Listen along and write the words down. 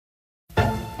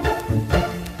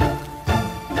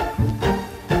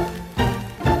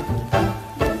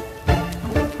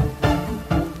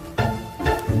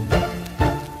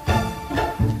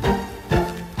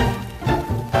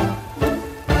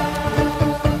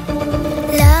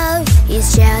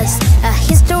just a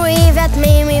history that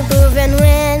may be proven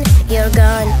when you're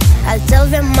gone. I'll tell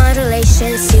them my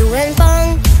relations, you and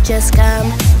Pong just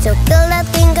come to kill that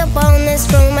thing upon us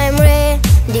from memory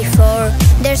before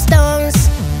their stones.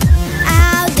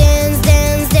 I'll dance,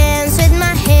 dance, dance with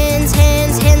my hands,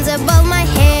 hands, hands above my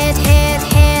head, head,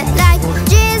 head. Like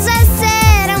Jesus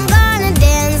said, I'm gonna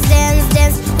dance, dance,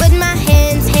 dance with my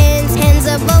hands, hands, hands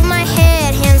above my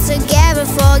head, hands together,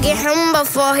 forget him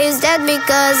before he's dead,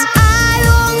 because I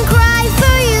won't cry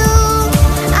for you.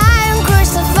 I won't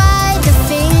crucify the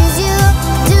things you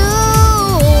do.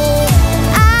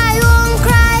 I won't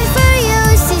cry for you.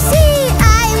 See,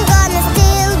 I'm gonna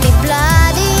still be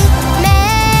Bloody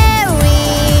Mary.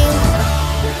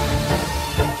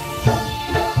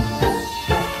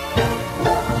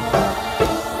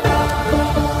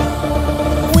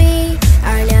 We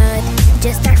are not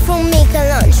just art from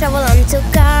Michelin, travel on to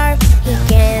car. He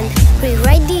can't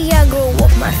rewrite the aggro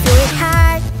of my fluid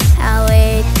heart. I'll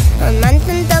wait on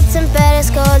mountain tops and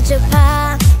pedestals to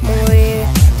pa mourir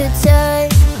to turn.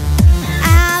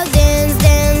 I'll dance,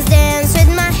 dance, dance with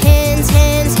my hands,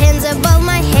 hands, hands above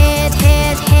my head,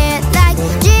 head, head. Like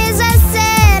Jesus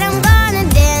said, I'm gonna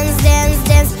dance, dance,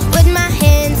 dance with my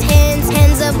hands, hands,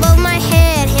 hands above my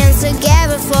head, hands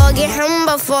together, forget him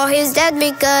before he's dead,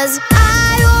 because